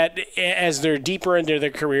guys that, as they're deeper into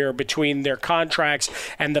their career, between their contracts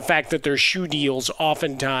and the fact that their shoe deals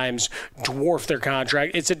oftentimes dwarf their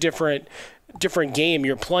contract, it's a different game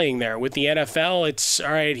you're playing there. With the NFL, it's,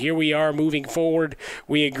 all right, here we are moving forward.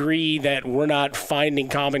 We agree that we're not finding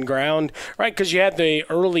common ground, right? Because you had the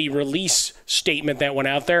early release statement that went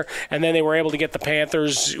out there, and then they were able to get the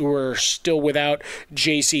Panthers, who are still without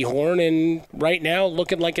J.C. Horn, and right now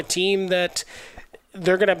looking like a team that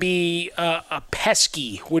they're going to be a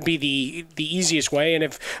pesky would be the easiest way. And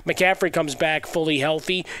if McCaffrey comes back fully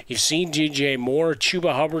healthy, you've seen DJ Moore.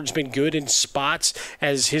 Chuba Hubbard's been good in spots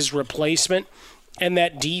as his replacement. And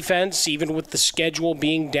that defense, even with the schedule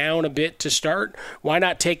being down a bit to start, why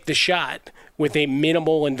not take the shot with a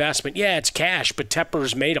minimal investment? Yeah, it's cash, but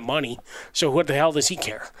Tepper's made of money. So what the hell does he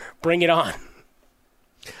care? Bring it on.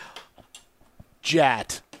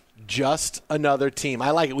 Jat. Just another team.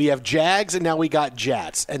 I like it. We have Jags, and now we got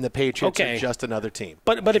Jats, and the Patriots are just another team.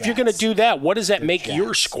 But if you're going to do that, what does that make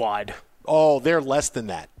your squad? Oh, they're less than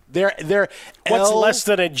that. They're what's less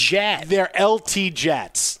than a Jat? They're LT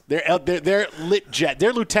Jats. They're lit Jet.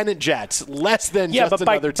 They're Lieutenant Jats. Less than just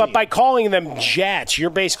another team. But by calling them Jats, you're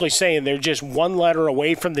basically saying they're just one letter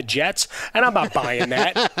away from the Jets, and I'm not buying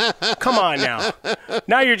that. Come on now.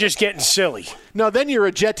 Now you're just getting silly. No, then you're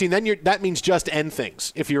a Jet team. Then that means just end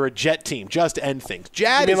things. If you're a Jet team, just end things.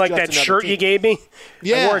 Jat. You mean like that shirt you gave me?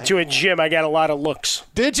 Yeah. I wore it to a gym. I got a lot of looks.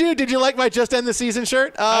 Did you? Did you like my just end the season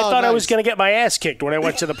shirt? Oh, I thought I was going to get my ass kicked when I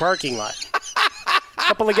went to the parking lot. A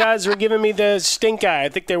couple of guys were giving me the stink eye. I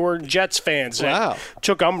think they were Jets fans. Wow.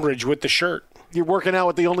 Took umbrage with the shirt. You're working out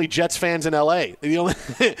with the only Jets fans in L.A. No.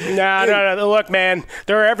 Look, man,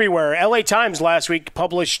 they're everywhere. L.A. Times last week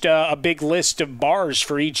published a big list of bars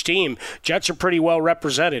for each team. Jets are pretty well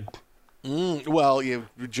represented. Well,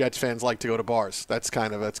 Jets fans like to go to bars. That's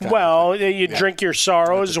kind of you drink your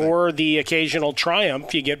sorrows or the occasional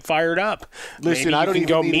triumph. You get fired up. Listen, maybe I don't you can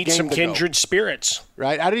even go need meet a game some to kindred spirits.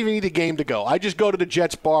 Right? I don't even need a game to go. I just go to the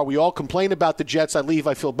Jets bar. We all complain about the Jets. I leave.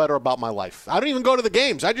 I feel better about my life. I don't even go to the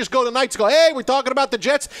games. I just go to nights. Go, hey, we're talking about the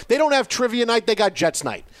Jets. They don't have trivia night. They got Jets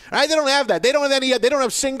night. Right? They don't have that. They don't have any. They don't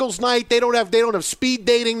have singles night. They don't have speed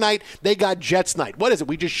dating night. They got Jets night. What is it?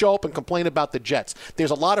 We just show up and complain about the Jets. There's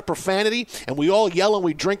a lot of profanity, and we all yell and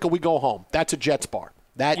we drink and we go home. That's a Jets bar.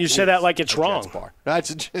 You say that like it's wrong. Jets bar.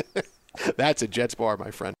 That's a Jets bar, my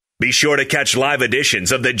friend. Be sure to catch live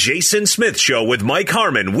editions of The Jason Smith Show with Mike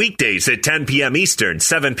Harmon weekdays at 10 p.m. Eastern,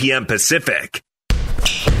 7 p.m. Pacific.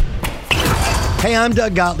 Hey, I'm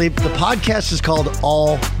Doug Gottlieb. The podcast is called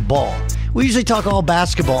All Ball. We usually talk all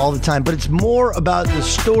basketball all the time, but it's more about the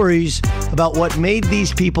stories about what made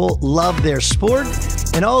these people love their sport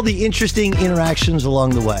and all the interesting interactions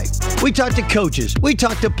along the way. We talk to coaches. We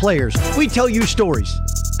talk to players. We tell you stories.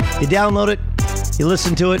 You download it. You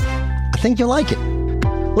listen to it. I think you'll like it.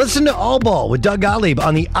 Listen to All Ball with Doug Gottlieb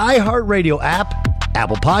on the iHeartRadio app,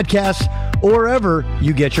 Apple Podcasts, or wherever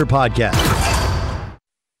you get your podcasts.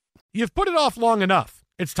 You've put it off long enough.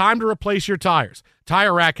 It's time to replace your tires.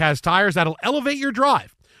 Tire Rack has tires that'll elevate your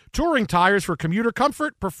drive. Touring tires for commuter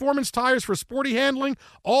comfort, performance tires for sporty handling,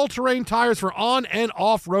 all-terrain tires for on- and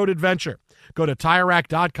off-road adventure. Go to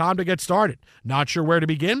TireRack.com to get started. Not sure where to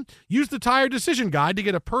begin? Use the Tire Decision Guide to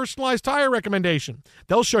get a personalized tire recommendation.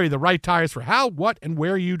 They'll show you the right tires for how, what, and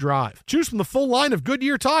where you drive. Choose from the full line of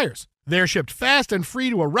Goodyear tires. They're shipped fast and free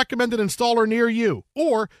to a recommended installer near you.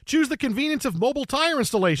 Or choose the convenience of mobile tire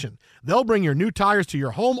installation. They'll bring your new tires to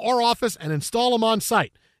your home or office and install them on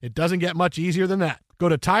site. It doesn't get much easier than that. Go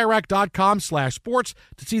to TireRack.com/sports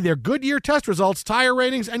to see their Goodyear test results, tire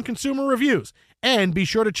ratings, and consumer reviews. And be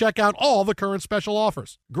sure to check out all the current special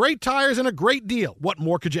offers. Great tires and a great deal. What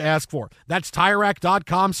more could you ask for? That's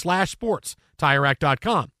TireRack.com/sports.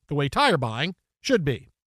 TireRack.com, the way tire buying should be.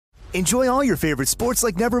 Enjoy all your favorite sports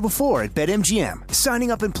like never before at BetMGM. Signing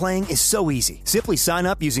up and playing is so easy. Simply sign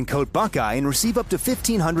up using code Buckeye and receive up to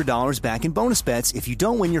 $1,500 back in bonus bets if you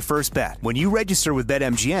don't win your first bet. When you register with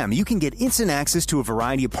BetMGM, you can get instant access to a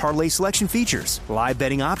variety of parlay selection features, live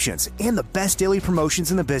betting options, and the best daily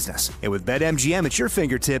promotions in the business. And with BetMGM at your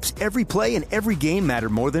fingertips, every play and every game matter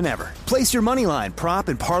more than ever. Place your moneyline, prop,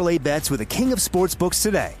 and parlay bets with the king of sportsbooks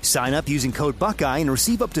today. Sign up using code Buckeye and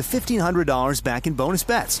receive up to $1,500 back in bonus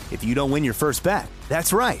bets if you don't win your first bet.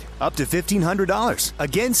 That's right, up to $1,500.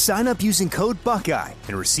 Again, sign up using code Buckeye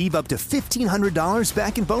and receive up to $1,500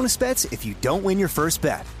 back in bonus bets if you don't win your first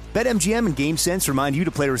bet. BetMGM and GameSense remind you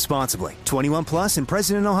to play responsibly. 21 plus and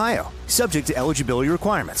present in Ohio. Subject to eligibility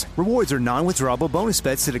requirements. Rewards are non-withdrawable bonus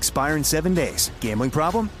bets that expire in 7 days. Gambling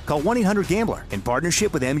problem? Call 1-800-GAMBLER in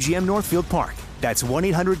partnership with MGM Northfield Park. That's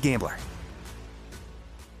 1-800-GAMBLER.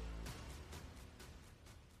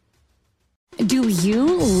 Do you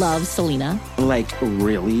love Selena? Like,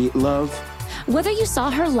 really love? Whether you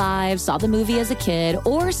saw her live, saw the movie as a kid,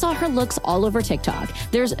 or saw her looks all over TikTok,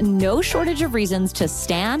 there's no shortage of reasons to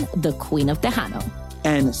stan the Queen of Tejano.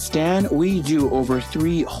 And Stan, we do over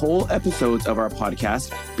 3 whole episodes of our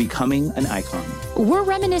podcast, Becoming an Icon. We're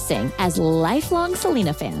reminiscing as lifelong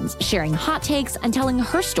Selena fans, sharing hot takes and telling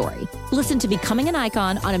her story. Listen to Becoming an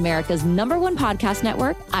Icon on America's #1 podcast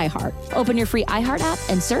network, iHeart. Open your free iHeart app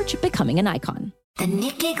and search Becoming an Icon. The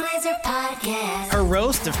Nikki Glaser Podcast. Her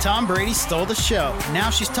roast of Tom Brady stole the show. Now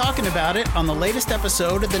she's talking about it on the latest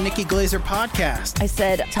episode of the Nikki Glaser Podcast. I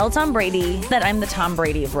said, tell Tom Brady that I'm the Tom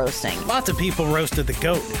Brady of roasting. Lots of people roasted the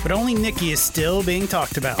GOAT, but only Nikki is still being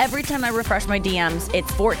talked about. Every time I refresh my DMs,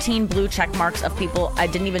 it's 14 blue check marks of people I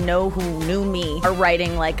didn't even know who knew me are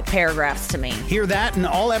writing like paragraphs to me. Hear that in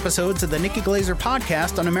all episodes of the Nikki Glaser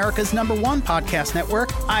Podcast on America's #1 podcast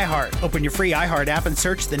network, iHeart. Open your free iHeart app and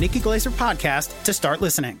search the Nikki Glaser Podcast to start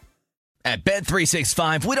listening. At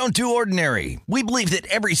Bet365, we don't do ordinary. We believe that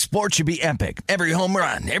every sport should be epic. Every home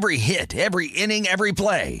run, every hit, every inning, every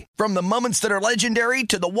play. From the moments that are legendary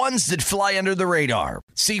to the ones that fly under the radar.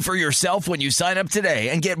 See for yourself when you sign up today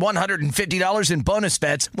and get $150 in bonus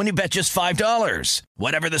bets when you bet just $5.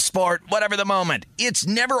 Whatever the sport, whatever the moment, it's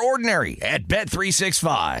never ordinary at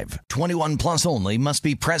Bet365. 21 plus only. Must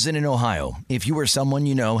be present in Ohio. If you or someone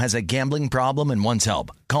you know has a gambling problem and wants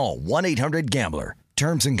help, call 1-800-GAMBLER.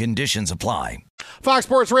 Terms and conditions apply. Fox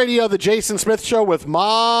Sports Radio, the Jason Smith Show with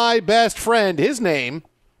my best friend. His name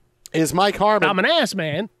is Mike Harmon. I'm an ass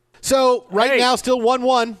man. So right now, still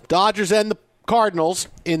 1-1. Dodgers and the Cardinals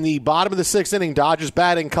in the bottom of the 6th inning. Dodgers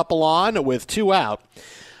batting couple on with 2 out.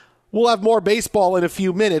 We'll have more baseball in a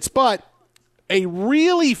few minutes, but a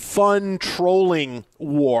really fun trolling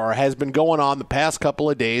war has been going on the past couple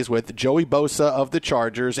of days with Joey Bosa of the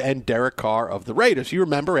Chargers and Derek Carr of the Raiders. You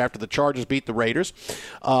remember after the Chargers beat the Raiders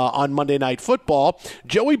on Monday Night Football,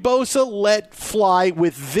 Joey Bosa let fly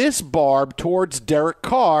with this barb towards Derek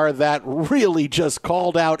Carr that really just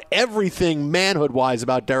called out everything manhood-wise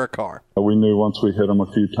about Derek Carr. We knew once we hit him a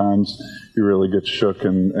few times, he really gets shook,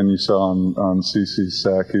 and you saw on CeCe's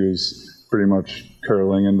sack, he was pretty much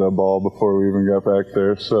curling into the ball before we even got back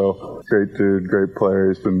there. So great dude, great player.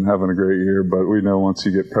 He's been having a great year, but we know once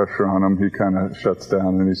you get pressure on him, he kind of shuts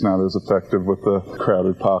down and he's not as effective with the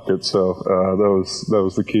crowded pocket. So that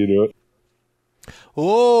was the key to it.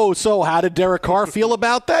 Oh, so how did Derek Carr feel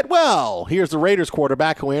about that? Well, here's the Raiders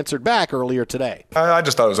quarterback who answered back earlier today. I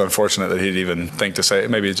just thought it was unfortunate that he'd even think to say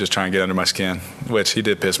it. Maybe he's just trying to get under my skin, which he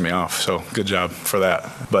did piss me off. So good job for that.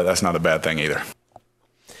 But that's not a bad thing either.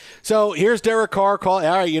 So here's Derek Carr calling,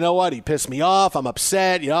 all right, you know what? He pissed me off. I'm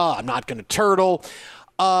upset. I'm not going to turtle.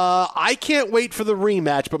 I can't wait for the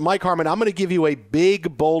rematch, but Mike Harmon, I'm going to give you a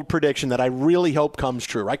big, bold prediction that I really hope comes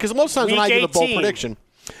true, right? Because most times when I give a bold prediction,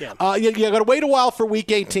 you got to wait a while for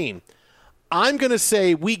Week 18. I'm going to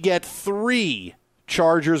say we get 3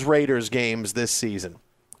 Chargers-Raiders games this season.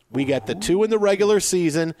 We get the 2 in the regular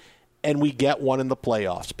season, and we get 1 in the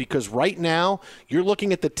playoffs. Because right now, you're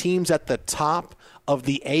looking at the teams at the top of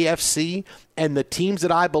the AFC, and the teams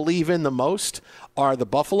that I believe in the most are the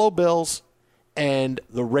Buffalo Bills and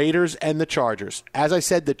the Raiders and the Chargers. As I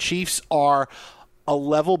said, the Chiefs are a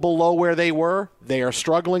level below where they were. They are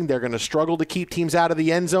struggling. They're going to struggle to keep teams out of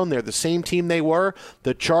the end zone. They're the same team they were.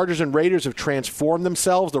 The Chargers and Raiders have transformed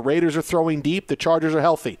themselves. The Raiders are throwing deep. The Chargers are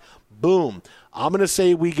healthy. Boom. I'm going to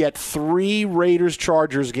say we get 3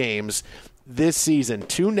 Raiders-Chargers games this season,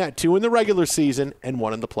 2 in the regular season and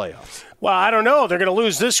 1 in the playoffs. Well, I don't know. They're going to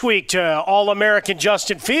lose this week to All-American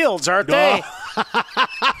Justin Fields, aren't they?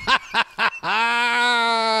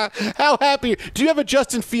 How happy. Do you have a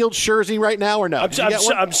Justin Fields jersey right now or no?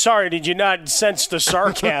 I'm sorry. Did you not sense the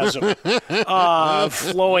sarcasm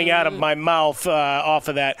flowing out of my mouth off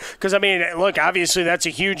of that? Because, look, obviously that's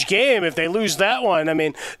a huge game if they lose that one.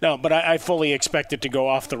 No, but I fully expect it to go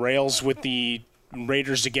off the rails with the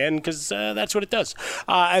Raiders again because that's what it does.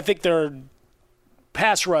 I think their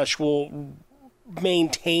pass rush will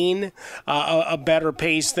maintain a better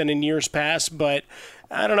pace than in years past, but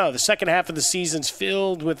I don't know. The second half of the season's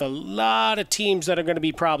filled with a lot of teams that are going to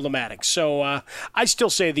be problematic. So I still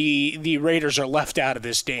say the Raiders are left out of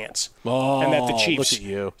this dance. And that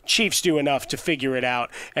the Chiefs do enough to figure it out.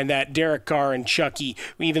 And that Derek Carr and Chucky,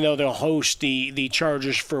 even though they'll host the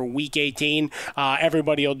Chargers for Week 18,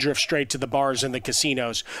 everybody will drift straight to the bars and the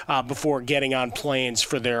casinos before getting on planes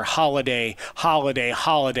for their holiday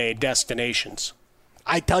destinations.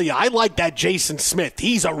 I tell you, I like that Jason Smith.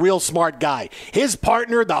 He's a real smart guy. His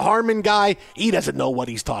partner, the Harmon guy, he doesn't know what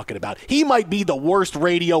he's talking about. He might be the worst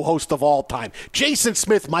radio host of all time. Jason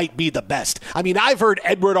Smith might be the best. I mean, I've heard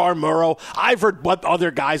Edward R. Murrow. I've heard what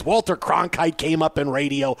other guys. Walter Cronkite came up in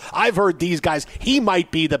radio. I've heard these guys. He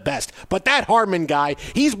might be the best. But that Harmon guy,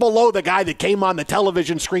 he's below the guy that came on the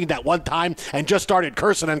television screen that one time and just started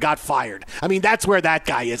cursing and got fired. I mean, that's where that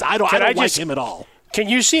guy is. I don't like him at all. Can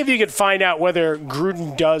you see if you can find out whether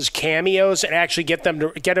Gruden does cameos and actually get him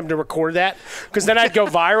to record that? Because then I'd go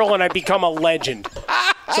viral and I'd become a legend.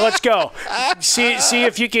 So let's go. See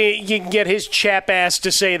if you can get his chap ass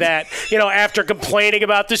to say that, after complaining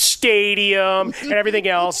about the stadium and everything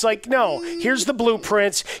else. Like, no, here's the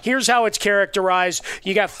blueprints. Here's how it's characterized.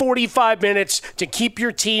 You got 45 minutes to keep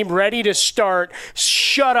your team ready to start.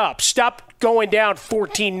 Shut up. Stop going down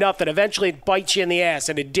 14-0. Eventually it bites you in the ass,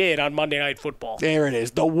 and it did on Monday Night Football. There it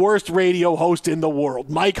is. The worst radio host in the world.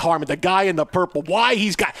 Mike Harmon, the guy in the purple. How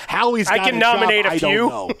he's got I can nominate job, a few. I don't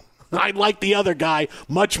know. I like the other guy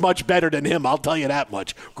much, much better than him. I'll tell you that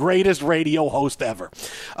much. Greatest radio host ever.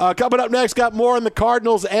 Coming up next, got more on the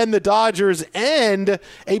Cardinals and the Dodgers and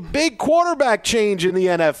a big quarterback change in the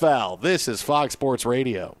NFL. This is Fox Sports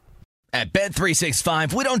Radio. At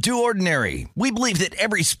Bet365, we don't do ordinary. We believe that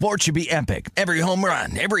every sport should be epic. Every home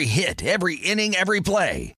run, every hit, every inning, every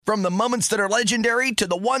play. From the moments that are legendary to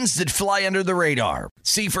the ones that fly under the radar.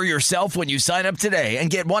 See for yourself when you sign up today and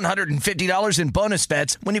get $150 in bonus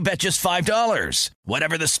bets when you bet just $5.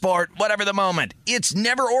 Whatever the sport, whatever the moment, it's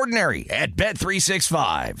never ordinary at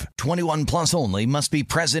Bet365. 21 plus only. Must be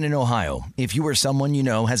present in Ohio. If you or someone you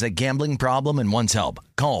know has a gambling problem and wants help,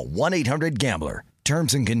 call 1-800-GAMBLER.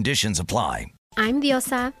 Terms and conditions apply. I'm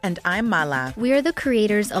Diosa. And I'm Mala. We are the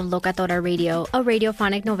creators of Locatora Radio, a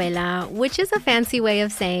radiophonic novela, which is a fancy way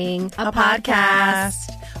of saying a podcast.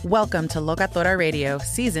 Welcome to Locatora Radio,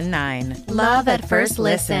 Season 9. Love at first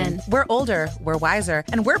listen. We're older, we're wiser,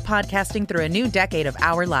 and we're podcasting through a new decade of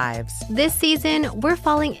our lives. This season, we're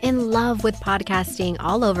falling in love with podcasting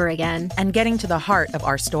all over again. And getting to the heart of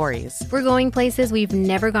our stories. We're going places we've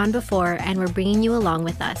never gone before, and we're bringing you along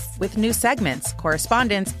with us. With new segments,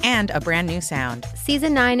 correspondence, and a brand new sound.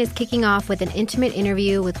 Season 9 is kicking off with an intimate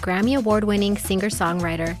interview with Grammy Award-winning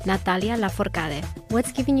singer-songwriter Natalia Lafourcade.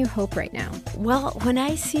 What's giving you hope right now? Well, when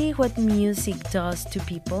I see what music does to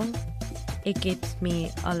people, it gives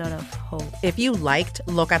me a lot of hope. If you liked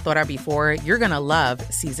Locatora before, you're going to love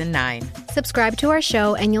Season 9. Subscribe to our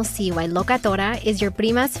show and you'll see why Locatora is your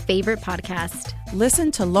prima's favorite podcast.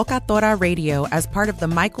 Listen to Locatora Radio as part of the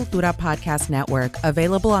My Cultura Podcast Network,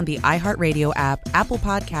 available on the iHeartRadio app, Apple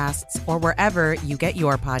Podcasts, or wherever you get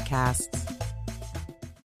your podcasts.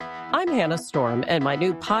 I'm Hannah Storm, and my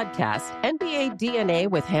new podcast, NBA DNA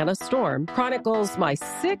with Hannah Storm, chronicles my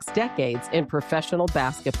 6 decades in professional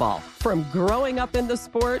basketball. From growing up in the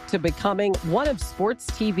sport to becoming one of sports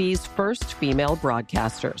TV's first female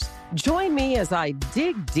broadcasters. Join me as I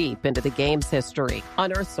dig deep into the game's history,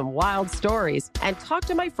 unearth some wild stories, and talk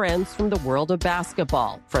to my friends from the world of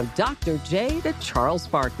basketball, from Dr. J to Charles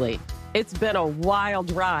Barkley. It's been a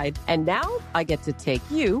wild ride, and now I get to take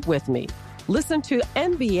you with me. Listen to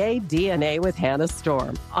NBA DNA with Hannah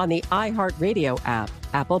Storm on the iHeartRadio app,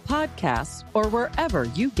 Apple Podcasts, or wherever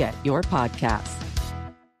you get your podcasts.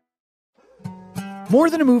 More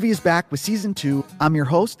Than a Movie is back with Season 2. I'm your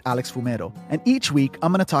host, Alex Fumero, and each week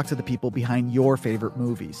I'm going to talk to the people behind your favorite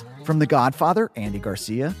movies. From The Godfather, Andy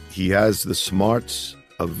Garcia. He has the smarts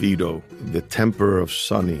of Vito, the temper of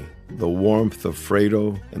Sonny, the warmth of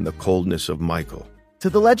Fredo, and the coldness of Michael. To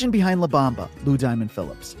the legend behind La Bamba, Lou Diamond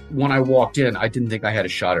Phillips. When I walked in, I didn't think I had a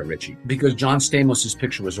shot at Richie because John Stamos'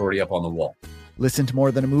 picture was already up on the wall. Listen to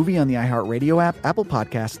More Than a Movie on the iHeartRadio app, Apple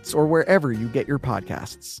Podcasts, or wherever you get your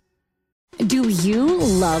podcasts. Do you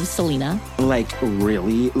love Selena? Like,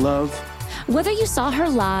 really love? Whether you saw her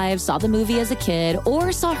live, saw the movie as a kid,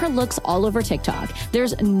 or saw her looks all over TikTok,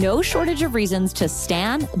 there's no shortage of reasons to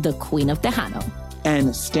stan the Queen of Tejano.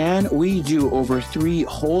 And Stan, we do over 3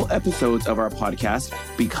 whole episodes of our podcast,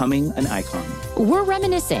 Becoming an Icon. We're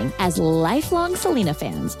reminiscing as lifelong Selena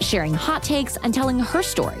fans, sharing hot takes and telling her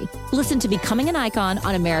story. Listen to Becoming an Icon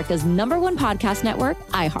on America's #1 podcast network,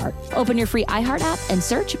 iHeart. Open your free iHeart app and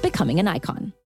search Becoming an Icon.